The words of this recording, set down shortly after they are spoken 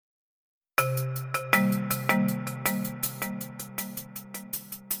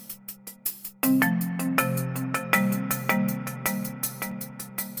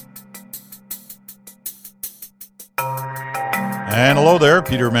Hello there,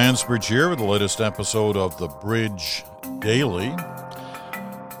 Peter Mansbridge here with the latest episode of The Bridge Daily.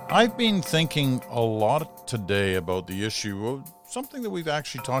 I've been thinking a lot today about the issue of something that we've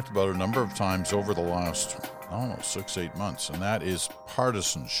actually talked about a number of times over the last, 6-8 months, and that is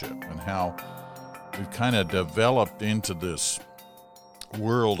partisanship and how we've kind of developed into this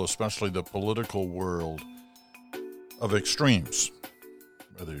world, especially the political world, of extremes,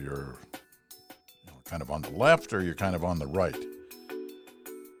 whether you're kind of on the left or you're kind of on the right.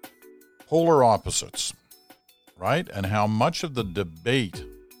 Polar opposites, right? And how much of the debate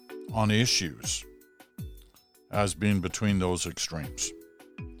on issues has been between those extremes.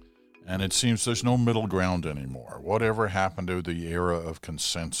 And it seems there's no middle ground anymore. Whatever happened to the era of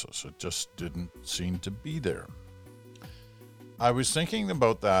consensus? It just didn't seem to be there. I was thinking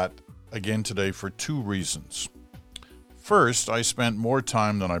about that again today for two reasons. First, I spent more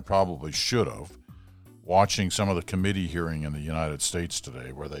time than I probably should have watching some of the committee hearing in the United States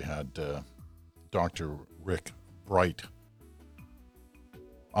today, where they had Dr. Rick Bright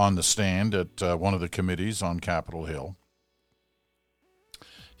on the stand at one of the committees on Capitol Hill.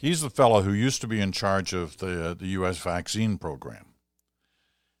 He's the fellow who used to be in charge of the U.S. vaccine program.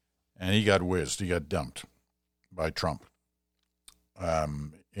 And he got whizzed, he got dumped by Trump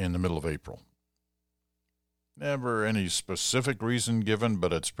in the middle of April. Never any specific reason given,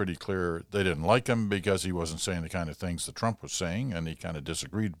 but it's pretty clear they didn't like him because he wasn't saying the kind of things that Trump was saying, and he kind of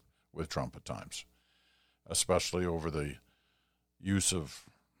disagreed with Trump at times, especially over the use of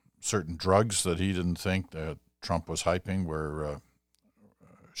certain drugs that he didn't think that Trump was hyping were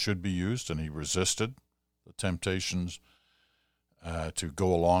should be used, and he resisted the temptations to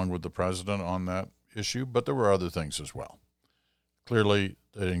go along with the president on that issue. But there were other things as well. Clearly,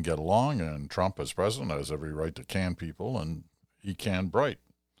 they didn't get along, and Trump, as president, has every right to can people, and he canned Bright.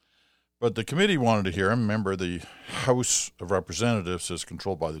 But the committee wanted to hear him. Remember, the House of Representatives is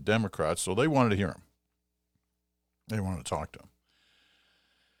controlled by the Democrats, so they wanted to hear him. They wanted to talk to him.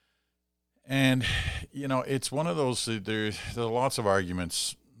 And, it's one of those, there are lots of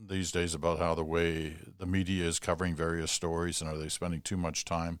arguments these days about how the way the media is covering various stories, and are they spending too much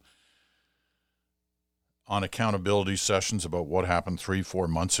time on accountability sessions about what happened 3-4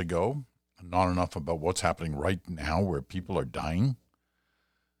 months ago, and not enough about what's happening right now where people are dying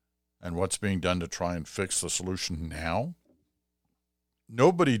and what's being done to try and fix the solution now.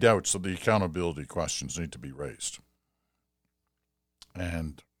 Nobody doubts that the accountability questions need to be raised,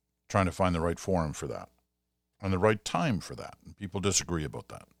 and trying to find the right forum for that and the right time for that. And people disagree about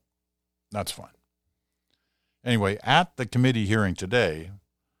that. That's fine. Anyway, at the committee hearing today,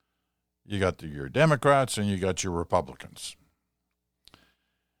 you got your Democrats and you got your Republicans.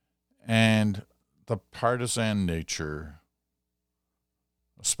 And the partisan nature,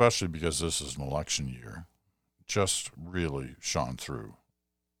 especially because this is an election year, just really shone through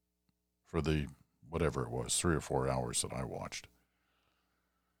for the, whatever it was, 3 or 4 hours that I watched.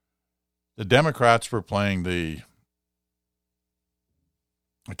 The Democrats were playing the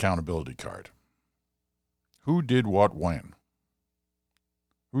accountability card. Who did what when?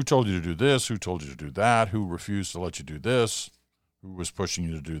 Who told you to do this? Who told you to do that? Who refused to let you do this? Who was pushing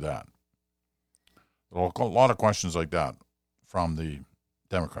you to do that? A lot of questions like that from the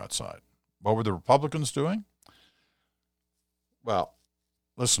Democrat side. What were the Republicans doing? Well,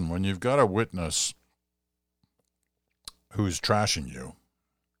 listen, when you've got a witness who's trashing you,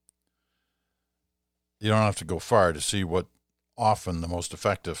 you don't have to go far to see what often the most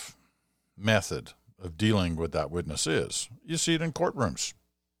effective method of dealing with that witness is. You see it in courtrooms.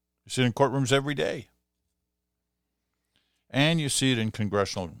 You see it in courtrooms every day. And you see it in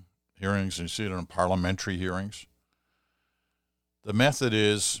congressional hearings, and you see it in parliamentary hearings. The method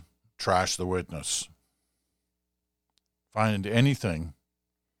is trash the witness. Find anything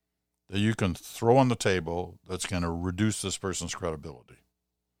that you can throw on the table that's going to reduce this person's credibility.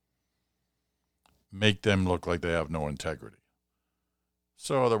 Make them look like they have no integrity.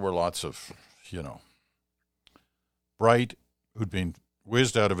 So there were lots of, Bright, who'd been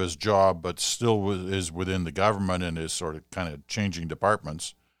whizzed out of his job, but still is within the government and is sort of kind of changing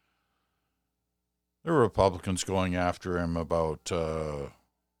departments. There were Republicans going after him about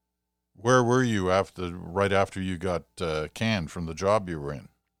where were you right after you got canned from the job you were in?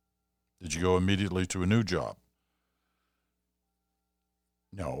 Did you go immediately to a new job?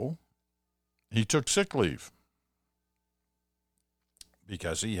 No. He took sick leave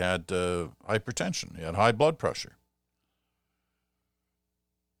because he had hypertension. He had high blood pressure.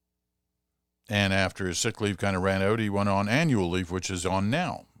 And after his sick leave kind of ran out, he went on annual leave, which is on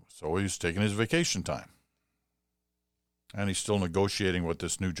now. So he's taking his vacation time. And he's still negotiating what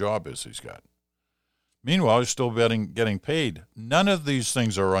this new job is he's got. Meanwhile, he's still getting paid. None of these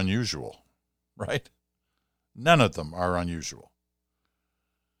things are unusual, right? None of them are unusual.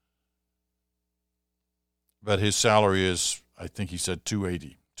 But his salary is, I think he said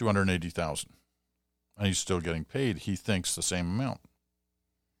 280,000. And he's still getting paid, he thinks, the same amount.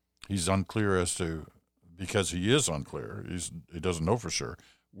 He's unclear as to, because he is unclear, he doesn't know for sure,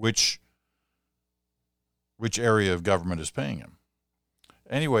 which area of government is paying him.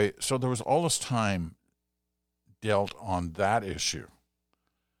 Anyway, so there was all this time dealt on that issue.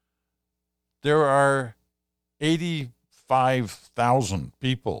 There are 85,000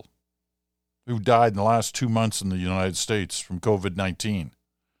 people who died in the last 2 months in the United States from COVID-19.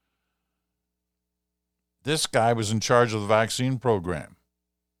 This guy was in charge of the vaccine program.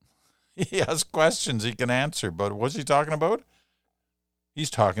 He has questions he can answer, but what's he talking about? He's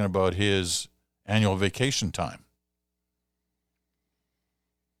talking about his annual vacation time.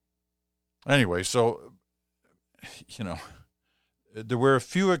 Anyway, so, there were a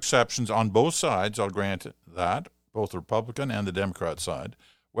few exceptions on both sides, I'll grant that, both the Republican and the Democrat side,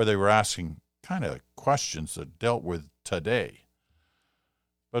 where they were asking kind of questions that dealt with today.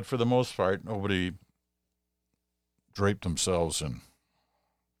 But for the most part, nobody draped themselves in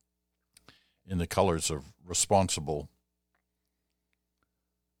the colors of responsible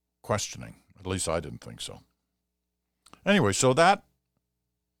questioning. At least I didn't think so. Anyway, so that,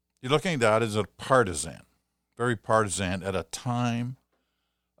 you're looking at that as a partisan, very partisan at a time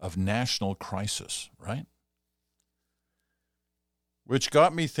of national crisis, right? Which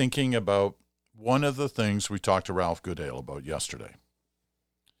got me thinking about one of the things we talked to Ralph Goodale about yesterday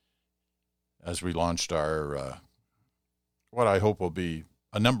as we launched our, what I hope will be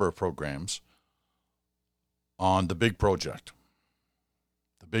a number of programs on the big project,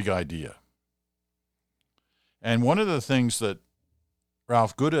 the big idea. And one of the things that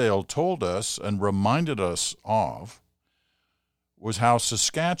Ralph Goodale told us and reminded us of was how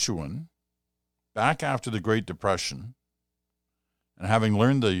Saskatchewan, back after the Great Depression, and having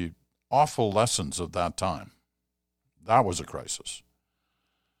learned the awful lessons of that time, that was a crisis,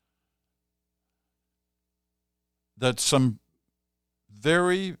 that some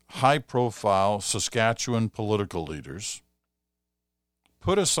very high-profile Saskatchewan political leaders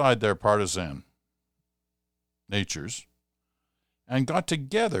put aside their partisan natures and got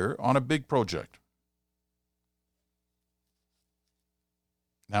together on a big project.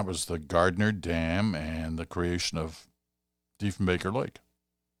 That was the Gardner Dam and the creation of Diefenbaker Lake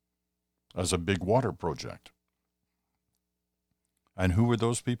as a big water project. And who were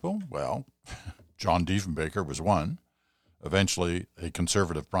those people? Well, John Diefenbaker was one, eventually a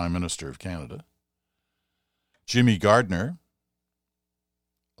Conservative Prime Minister of Canada. Jimmy Gardner,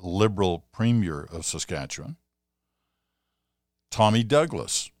 a Liberal Premier of Saskatchewan. Tommy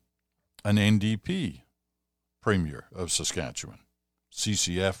Douglas, an NDP Premier of Saskatchewan.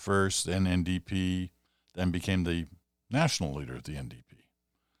 CCF first, then NDP, then became the national leader of the NDP.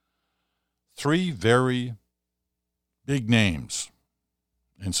 Three very big names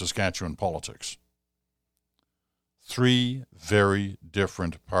in Saskatchewan politics. Three very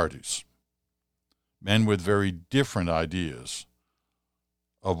different parties. Men with very different ideas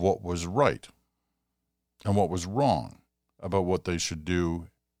of what was right and what was wrong about what they should do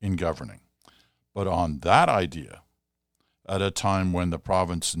in governing. But on that idea, at a time when the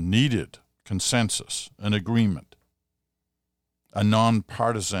province needed consensus, an agreement, a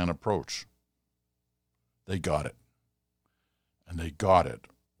nonpartisan approach, they got it. And they got it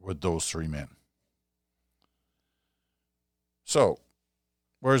with those three men. So,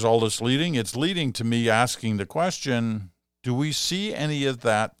 where's all this leading? It's leading to me asking the question, do we see any of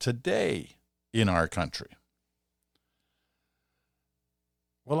that today in our country?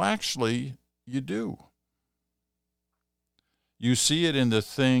 Well, actually, you do. You see it in the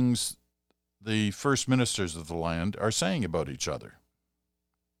things the first ministers of the land are saying about each other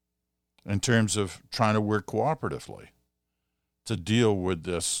in terms of trying to work cooperatively to deal with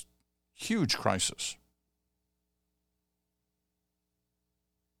this huge crisis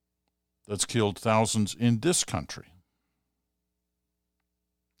that's killed thousands in this country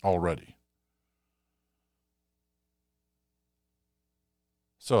already.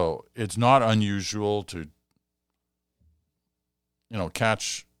 So it's not unusual to,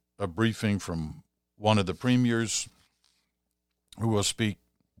 catch a briefing from one of the premiers who will speak,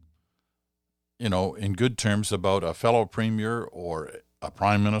 in good terms about a fellow premier or a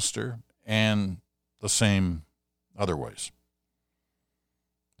prime minister, and the same other ways.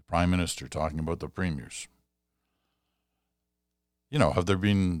 The prime minister talking about the premiers. Have there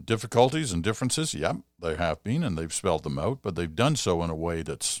been difficulties and differences? Yeah, there have been, and they've spelled them out, but they've done so in a way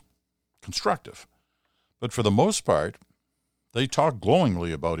that's constructive. But for the most part, they talk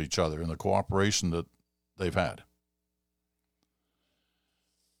glowingly about each other and the cooperation that they've had.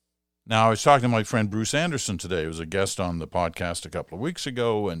 Now, I was talking to my friend Bruce Anderson today. He was a guest on the podcast a couple of weeks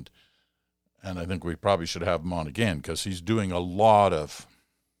ago, and I think we probably should have him on again because he's doing a lot of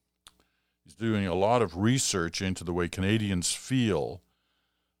research into the way Canadians feel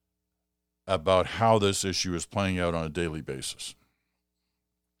about how this issue is playing out on a daily basis.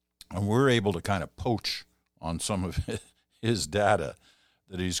 And we're able to kind of poach on some of his data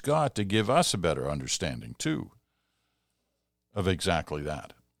that he's got to give us a better understanding, too, of exactly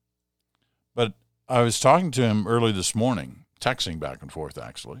that. But I was talking to him early this morning, texting back and forth,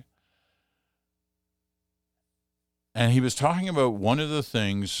 actually. And he was talking about one of the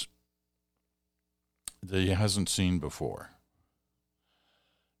things that he hasn't seen before.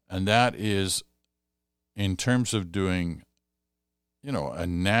 And that is in terms of doing, a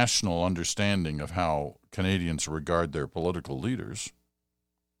national understanding of how Canadians regard their political leaders,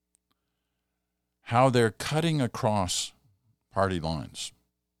 how they're cutting across party lines.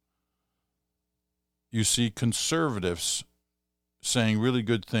 You see conservatives saying really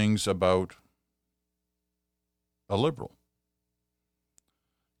good things about a liberal.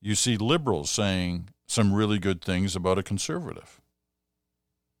 You see liberals saying some really good things about a conservative.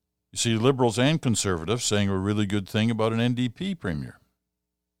 You see liberals and conservatives saying a really good thing about an NDP premier.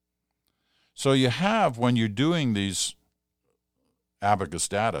 So you have, when you're doing these Abacus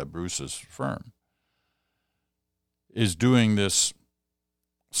Data, Bruce's firm, is doing this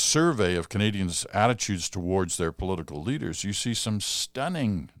survey of Canadians' attitudes towards their political leaders, you see some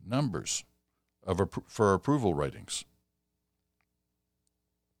stunning numbers for approval ratings.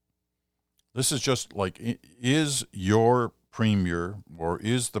 This is just like, is your premier or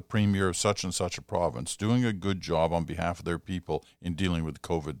is the premier of such and such a province doing a good job on behalf of their people in dealing with the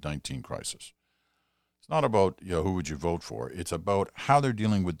COVID-19 crisis? It's not about, who would you vote for. It's about how they're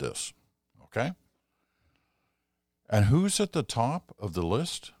dealing with this, okay? And who's at the top of the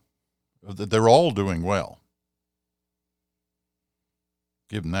list? They're all doing well.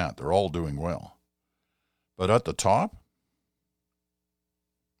 Give them that. They're all doing well. But at the top,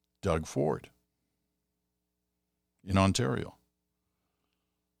 Doug Ford in Ontario.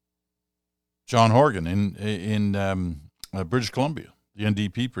 John Horgan in British Columbia, the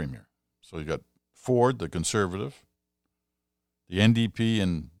NDP premier. So you got Ford, the Conservative, the NDP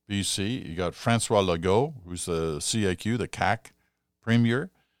in BC. You got François Legault, who's the CAQ, the CAQ premier,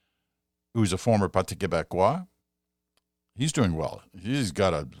 who's a former Parti Québécois. He's doing well. He's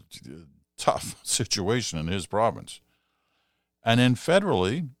got a tough situation in his province. And then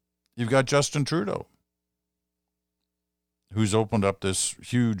federally, you've got Justin Trudeau, who's opened up this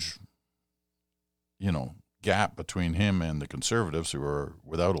huge, gap between him and the Conservatives, who are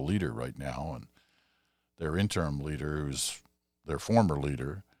without a leader right now. And their interim leader, who's their former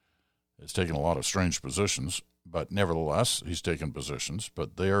leader, has taken a lot of strange positions. But nevertheless, he's taken positions.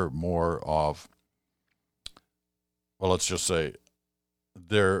 But they're more of, let's just say,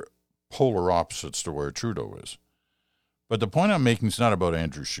 they're polar opposites to where Trudeau is. But the point I'm making is not about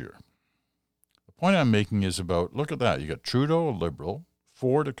Andrew Scheer. The point I'm making is about, look at that. You got Trudeau, a Liberal,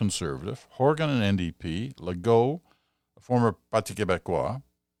 Ford, a Conservative, Horgan, an NDP, Legault, a former Parti Québécois.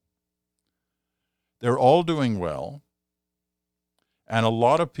 They're all doing well. And a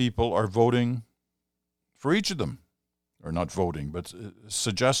lot of people are voting for each of them. Or not voting, but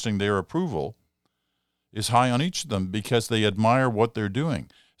suggesting their approval is high on each of them because they admire what they're doing.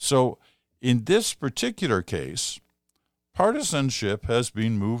 So in this particular case, partisanship has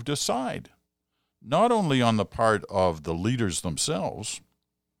been moved aside, not only on the part of the leaders themselves,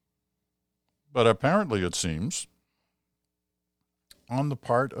 but apparently, it seems, on the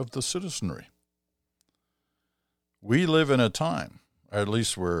part of the citizenry. We live in a time, or at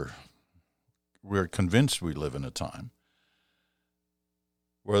least we're convinced we live in a time,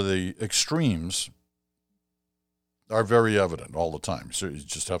 where the extremes are very evident all the time. So you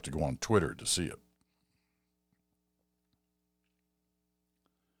just have to go on Twitter to see it.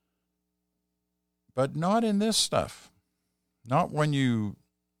 But not in this stuff. Not when you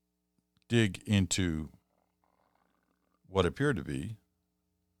dig into what appear to be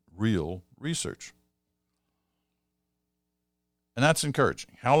real research. And that's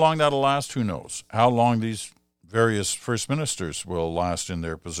encouraging. How long that'll last, who knows? How long these various first ministers will last in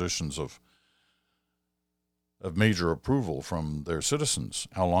their positions of major approval from their citizens.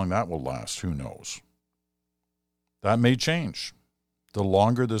 How long that will last, who knows? That may change the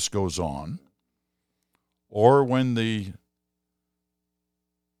longer this goes on, or when the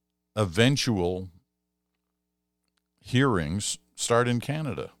eventual hearings start in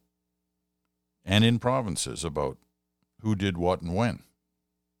Canada. and in provinces about who did what and when.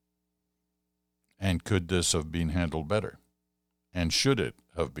 And could this have been handled better? And should it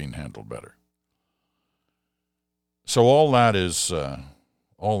have been handled better? So all that is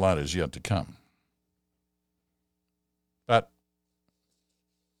yet to come. But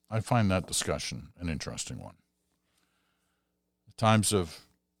I find that discussion an interesting one. Times of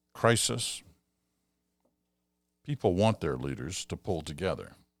crisis, people want their leaders to pull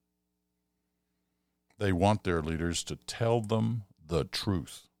together. They want their leaders to tell them the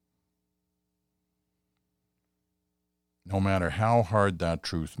truth, no matter how hard that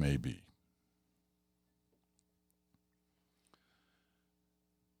truth may be.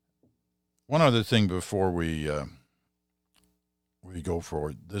 One other thing before we go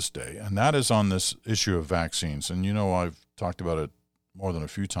forward this day, and that is on this issue of vaccines. And you know, I've talked about it more than a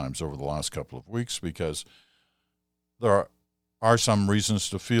few times over the last couple of weeks because there are some reasons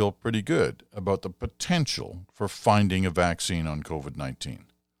to feel pretty good about the potential for finding a vaccine on COVID-19.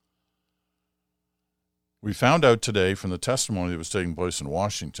 We found out today from the testimony that was taking place in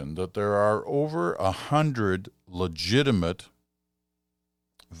Washington that there are over 100 legitimate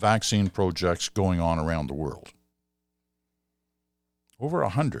vaccine projects going on around the world. Over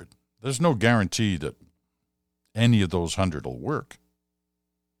 100. There's no guarantee that any of those 100 will work.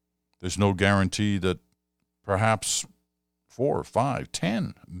 There's no guarantee that perhaps 4, 5,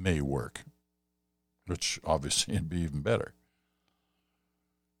 10 may work, which obviously would be even better.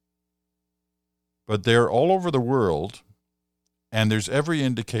 But they're all over the world, and there's every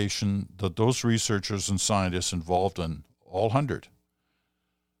indication that those researchers and scientists involved in all 100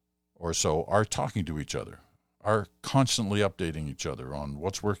 or so are talking to each other, are constantly updating each other on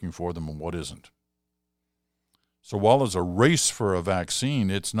what's working for them and what isn't. So while there's a race for a vaccine,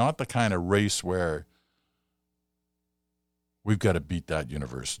 it's not the kind of race where we've got to beat that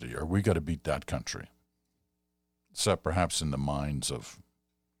university or we've got to beat that country, except perhaps in the minds of,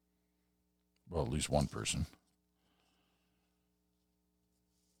 well, at least one person.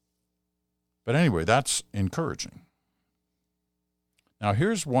 But anyway, that's encouraging. Now,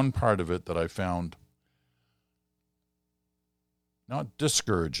 here's one part of it that I found not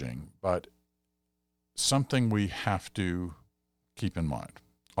discouraging, but something we have to keep in mind.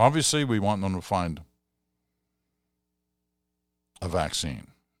 Obviously, we want them to find a vaccine,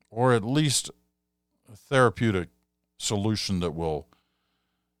 or at least a therapeutic solution that will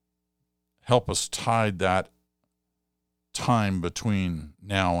help us tide that time between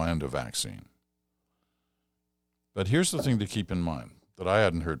now and a vaccine. But here's the thing to keep in mind that I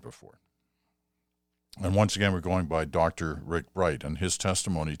hadn't heard before. And once again, we're going by Dr. Rick Bright and his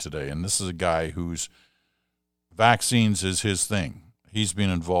testimony today. And this is a guy whose vaccines is his thing. He's been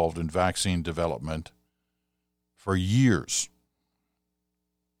involved in vaccine development for years.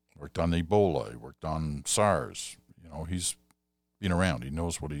 Worked on Ebola, he worked on SARS. You know, he's been around. He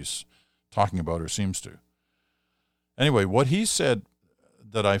knows what he's talking about, or seems to. Anyway, what he said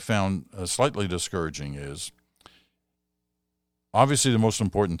that I found slightly discouraging is, obviously the most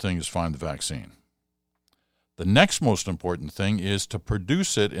important thing is find the vaccine. The next most important thing is to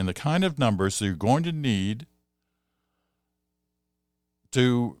produce it in the kind of numbers that you're going to need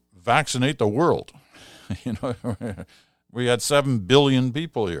to vaccinate the world. You know, we had 7 billion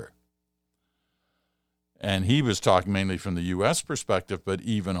people here. And he was talking mainly from the U.S. perspective, but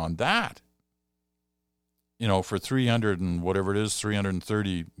even on that, you know, for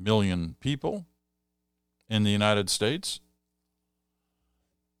 330 million people in the United States,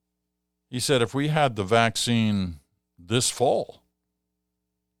 he said if we had the vaccine this fall,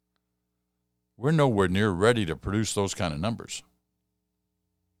 we're nowhere near ready to produce those kind of numbers.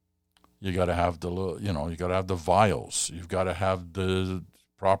 You got to have you got to have the vials. You've got to have the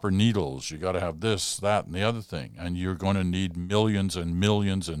proper needles. You got to have this, that, and the other thing. And you're going to need millions and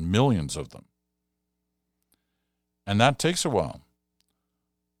millions and millions of them. And that takes a while.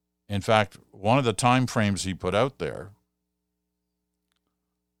 In fact, one of the time frames he put out there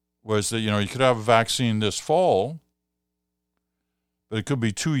was that, you could have a vaccine this fall, but it could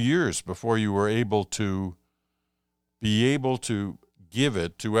be 2 years before you were able to give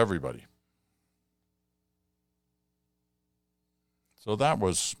it to everybody. So that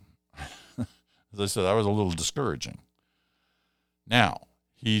was, as I said, that was a little discouraging. Now,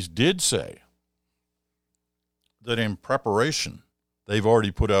 he did say that in preparation, they've already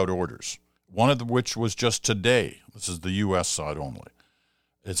put out orders, one of which was just today. This is the U.S. side only.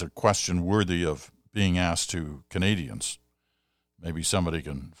 It's a question worthy of being asked to Canadians. Maybe somebody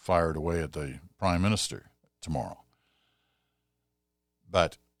can fire it away at the Prime Minister tomorrow.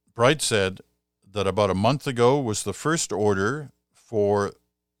 But Bright said that about a month ago was the first order for,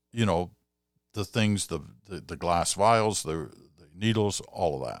 the things, the glass vials, the needles,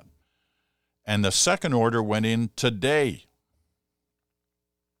 all of that. And the second order went in today.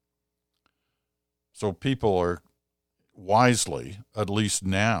 So people are wisely, at least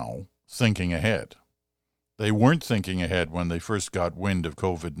now, thinking ahead. They weren't thinking ahead when they first got wind of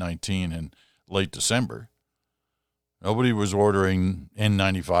COVID-19 in late December. Nobody was ordering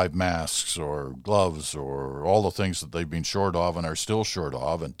N95 masks or gloves or all the things that they've been short of and are still short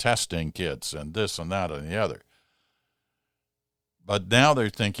of, and testing kits and this and that and the other. But now they're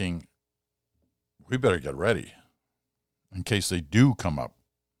thinking, we better get ready in case they do come up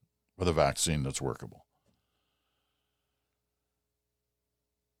with a vaccine that's workable.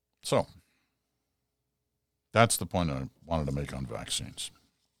 So that's the point I wanted to make on vaccines.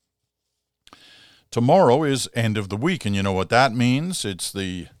 Tomorrow is end of the week, and you know what that means? It's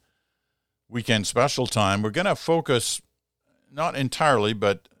the weekend special time. We're going to focus, not entirely,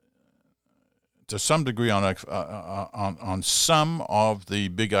 but to some degree on some of the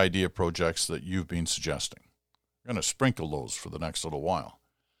big idea projects that you've been suggesting. We're going to sprinkle those for the next little while.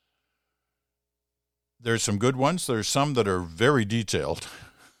 There's some good ones. There's some that are very detailed,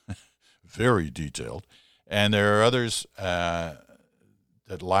 very detailed, and there are others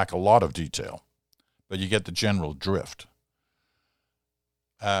that lack a lot of detail, but you get the general drift.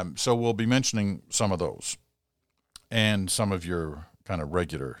 So we'll be mentioning some of those and some of your kind of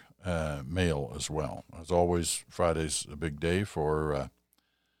regular mail as well. As always, Friday's a big day for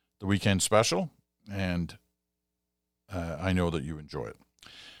the weekend special, and I know that you enjoy it.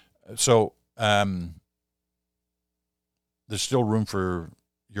 So there's still room for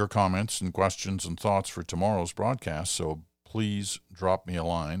your comments and questions and thoughts for tomorrow's broadcast, so please drop me a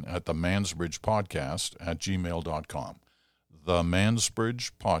line at themansbridgepodcast@gmail.com.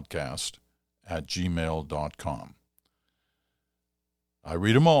 themansbridgepodcast@gmail.com. I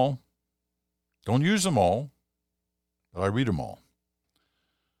read them all. Don't use them all, but I read them all.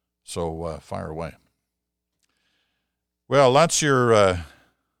 So fire away. Well, that's your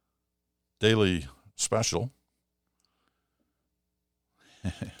daily special.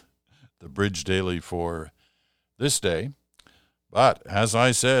 The Bridge Daily for this day. But as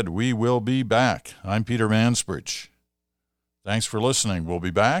I said, we will be back. I'm Peter Mansbridge. Thanks for listening. We'll be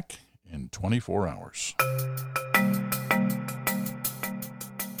back in 24 hours.